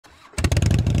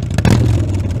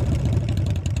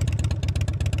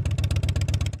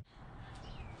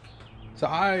So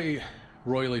I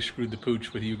royally screwed the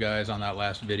pooch with you guys on that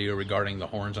last video regarding the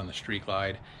horns on the Street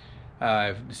Glide.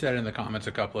 I've said in the comments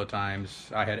a couple of times,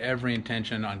 I had every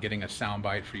intention on getting a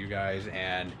soundbite for you guys,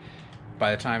 and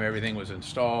by the time everything was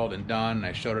installed and done and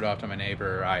I showed it off to my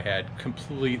neighbor, I had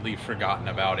completely forgotten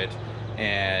about it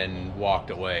and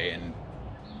walked away, and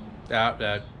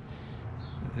that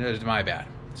is my bad.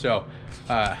 So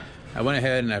I went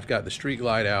ahead and I've got the Street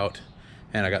Glide out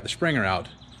and I got the Springer out,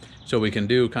 so we can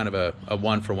do kind of a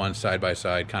one-for-one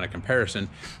side-by-side kind of comparison.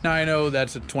 Now I know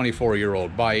that's a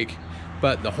 24-year-old bike,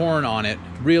 but the horn on it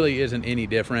really isn't any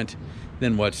different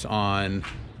than what's on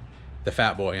the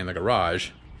Fat Boy in the garage.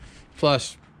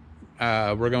 Plus,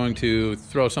 we're going to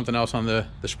throw something else on the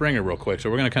Springer real quick. So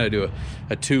we're going to kind of do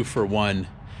a two-for-one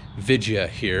vidya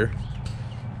here.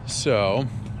 So,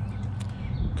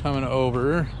 coming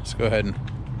over, let's go ahead and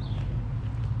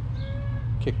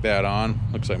kick that on.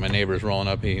 Looks like my neighbor's rolling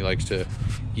up. He likes to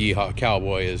yeehaw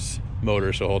cowboy his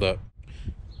motor, so hold up.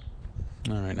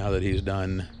 All right, now that he's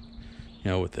done,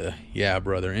 with the Yeah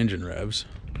Brother engine revs,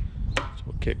 so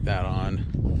we'll kick that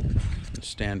on and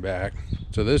stand back.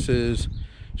 So this is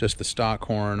just the stock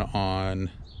horn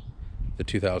on the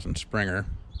 2000 Springer.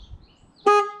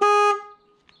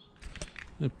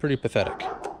 Pretty pathetic,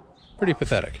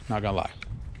 not gonna lie.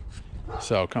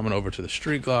 So coming over to the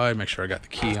Street Glide, make sure I got the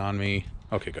key on me.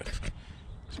 Okay, good.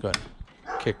 Let's go ahead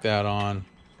and kick that on,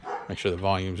 make sure the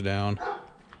volume's down,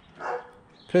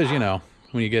 because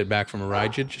when you get back from a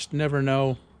ride, you just never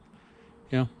know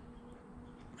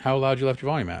how loud you left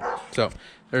your volume at. So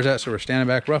there's that. So we're standing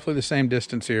back roughly the same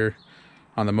distance here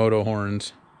on the Moto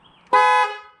horns.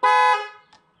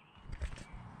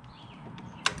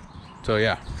 So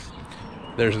yeah,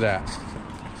 there's that.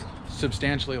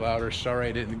 Substantially louder. Sorry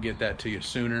I didn't get that to you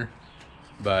sooner,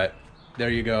 but there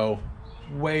you go.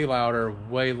 Way louder,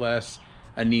 way less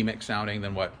anemic sounding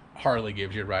than what Harley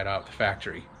gives you right out the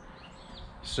factory.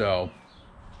 So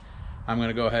I'm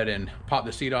gonna go ahead and pop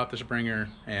the seat off the Springer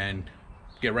and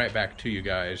get right back to you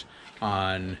guys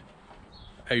on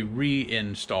a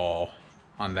reinstall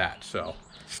on that. So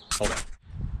hold on.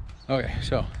 Okay,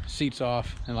 so seat's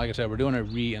off, and like I said, we're doing a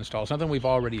reinstall, something we've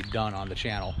already done on the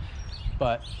channel.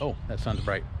 But oh, that sun's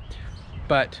bright.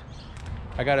 But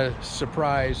I got a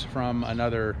surprise from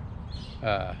another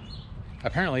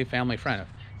apparently family friend.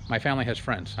 My family has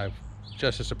friends. I'm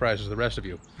just as surprised as the rest of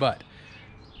you. But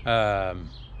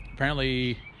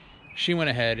apparently she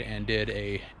went ahead and did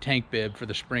a tank bib for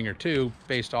the Springer 2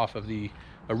 based off of the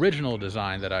original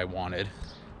design that I wanted,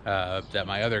 that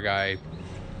my other guy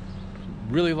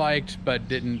really liked but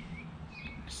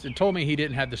told me he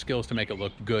didn't have the skills to make it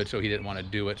look good, so he didn't want to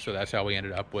do it. So that's how we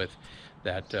ended up with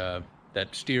that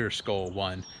steer skull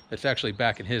one that's actually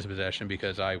back in his possession,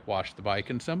 because I washed the bike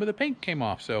and some of the paint came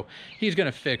off. So he's going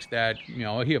to fix that.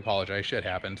 He apologized, shit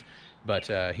happens,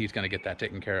 but he's going to get that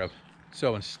taken care of.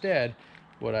 So instead,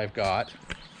 what I've got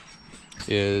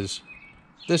is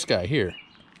this guy here.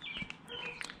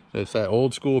 It's that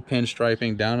old school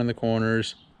pinstriping down in the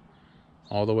corners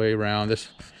all the way around. This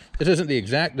isn't the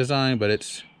exact design, but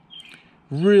it's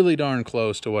really darn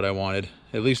close to what I wanted.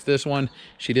 At least this one,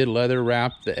 she did leather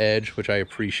wrap the edge, which I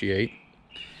appreciate.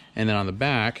 And then on the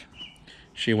back,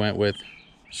 she went with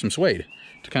some suede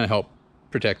to kind of help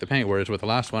protect the paint, whereas with the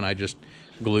last one, I just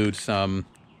glued some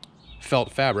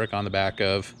felt fabric on the back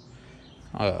of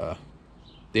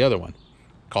the other one.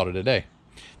 Called it a day.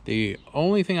 The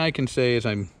only thing I can say is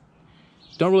I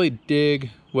don't really dig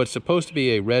what's supposed to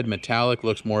be a red metallic.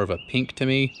 Looks more of a pink to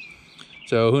me.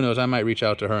 So who knows, I might reach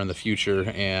out to her in the future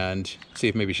and see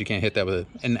if maybe she can't hit that with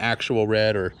an actual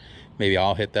red, or maybe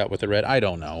I'll hit that with a red. I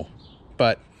don't know.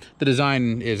 But the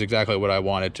design is exactly what I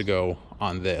wanted to go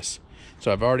on this.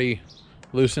 So I've already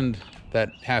loosened that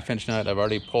 1/2 inch nut. I've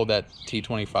already pulled that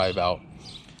T25 out.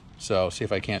 So see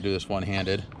if I can't do this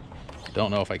one-handed.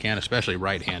 Don't know if I can, especially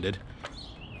right-handed.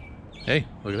 Hey,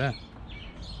 look at that.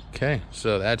 Okay,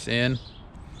 so that's in.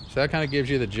 So that kind of gives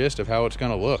you the gist of how it's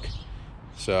going to look.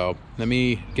 So let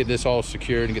me get this all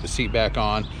secured and get the seat back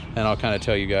on, and I'll kind of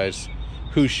tell you guys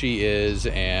who she is,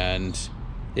 and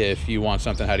if you want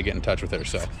something, how to get in touch with her.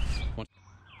 So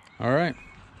all right,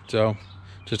 so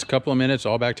just a couple of minutes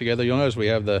all back together. You'll notice we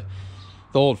have the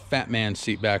old fat man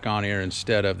seat back on here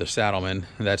instead of the Saddleman,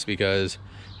 and that's because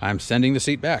I'm sending the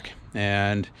seat back,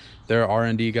 and their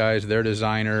R&D guys, their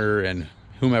designer, and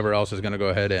whomever else is going to go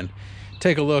ahead and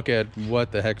take a look at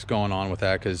what the heck's going on with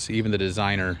that, because even the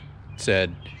designer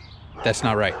said that's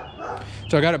not right.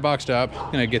 So I got it boxed up,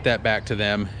 gonna get that back to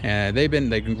them, and they've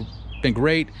been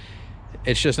great.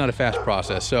 It's just not a fast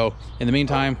process. So in the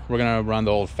meantime, we're gonna run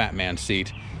the old fat man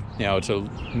seat. It's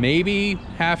maybe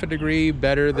 1/2 degree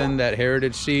better than that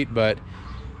Heritage seat, but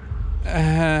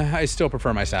I still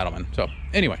prefer my Saddlemen. So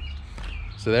anyway,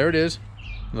 so there it is,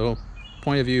 a little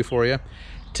point of view for you.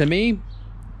 To me,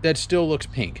 that still looks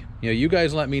pink. You know, you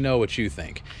guys let me know what you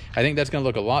think. I think that's going to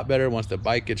look a lot better once the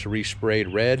bike gets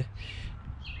resprayed red,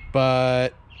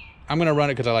 but I'm going to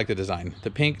run it because I like the design. The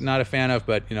pink, not a fan of,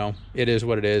 but you know, it is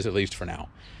what it is, at least for now.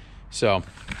 So,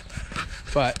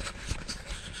 but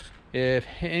if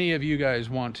any of you guys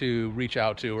want to reach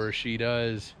out to her, she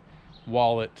does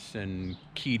wallets and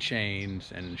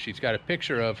keychains, and she's got a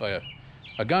picture of a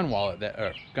gun wallet, that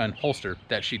or gun holster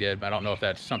that she did. I don't know if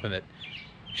that's something that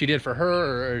she did for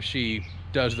her or she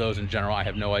does those in general. I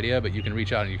have no idea, but you can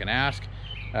reach out and you can ask.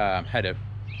 Had to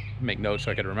make notes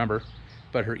so I could remember.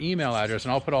 But her email address,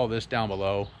 and I'll put all this down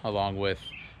below along with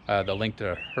the link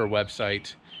to her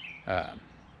website.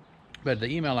 But the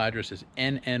email address is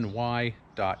nny.casberg,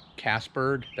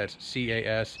 that's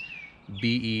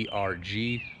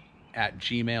CASBERG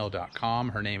 @gmail.com.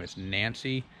 Her name is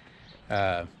Nancy.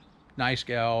 Nice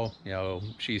gal, you know,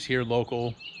 she's here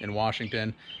local in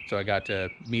Washington, so I got to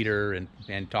meet her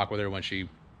and talk with her when she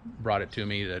brought it to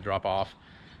me to drop off.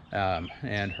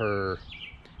 And her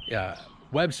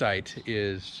website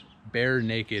is Bear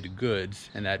Naked Goods,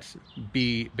 and that's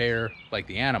bear like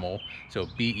the animal, so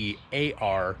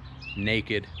BEAR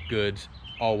Naked Goods,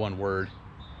 all one word,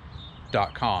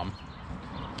 .com.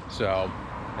 So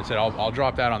I said I'll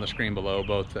drop that on the screen below,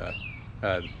 both the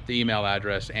email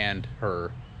address and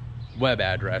her web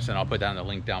address, and I'll put down the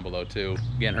link down below too.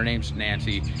 Again, her name's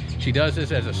Nancy. She does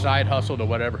this as a side hustle to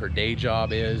whatever her day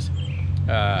job is.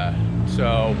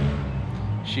 So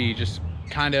she just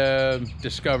kind of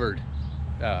discovered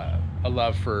a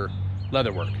love for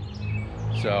leatherwork.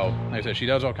 So like I said, she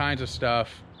does all kinds of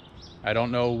stuff. I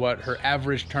don't know what her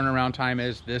average turnaround time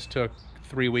is. This took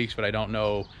 3 weeks, but I don't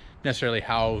know necessarily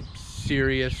how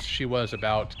serious she was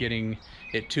about getting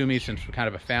it to me, since we're kind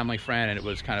of a family friend and it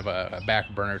was kind of a back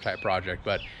burner type project.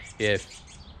 But if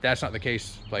that's not the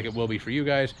case, like it will be for you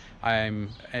guys, I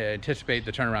anticipate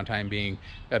the turnaround time being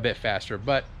a bit faster,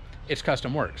 but it's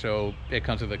custom work, so it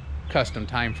comes with a custom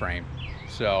time frame.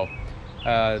 So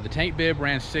the tank bib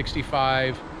ran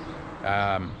 65.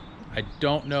 I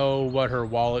don't know what her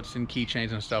wallets and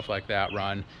keychains and stuff like that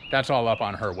run. That's all up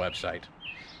on her website.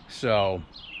 So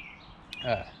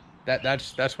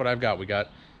that's what I've got. We got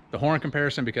the horn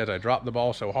comparison because I dropped the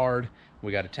ball so hard.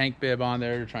 We got a tank bib on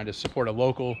there trying to support a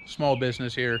local small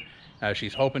business here.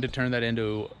 She's hoping to turn that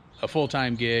into a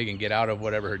full-time gig and get out of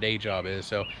whatever her day job is.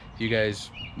 So if you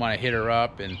guys want to hit her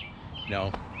up and, you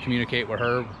know, communicate with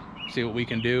her, see what we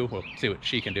can do, well, see what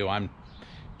she can do. I'm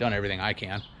done everything I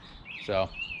can. So,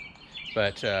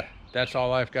 but that's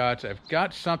all I've got. I've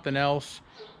got something else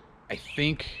I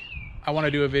think I want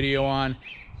to do a video on.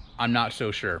 I'm not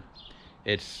so sure.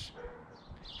 It's,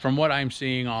 from what I'm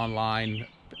seeing online,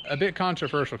 a bit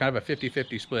controversial, kind of a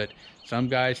 50-50 split. Some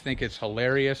guys think it's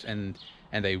hilarious and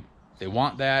they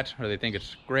want that, or they think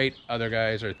it's great. Other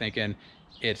guys are thinking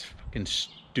it's fucking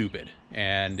stupid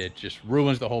and it just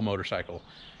ruins the whole motorcycle.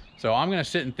 So I'm gonna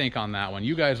sit and think on that one.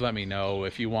 You guys let me know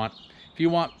if you want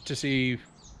to see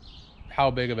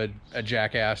how big of a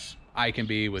jackass I can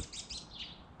be with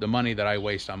the money that I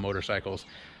waste on motorcycles.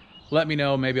 Let me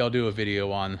know. Maybe I'll do a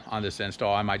video on this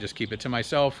install. I might just keep it to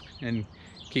myself and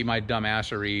keep my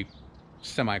dumbassery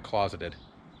semi-closeted.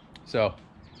 So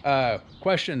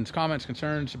questions, comments,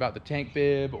 concerns about the tank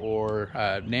bib or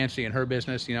Nancy and her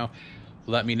business, you know,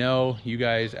 let me know. You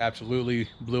guys absolutely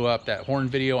blew up that horn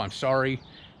video. I'm sorry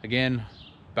again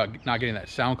about not getting that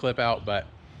sound clip out, but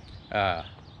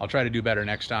I'll try to do better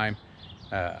next time.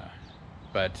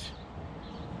 But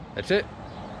that's it.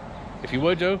 If you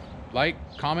would, Joe, like,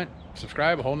 comment,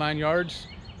 subscribe, a whole 9 yards,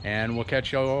 and we'll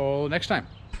catch y'all next time.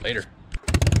 Later.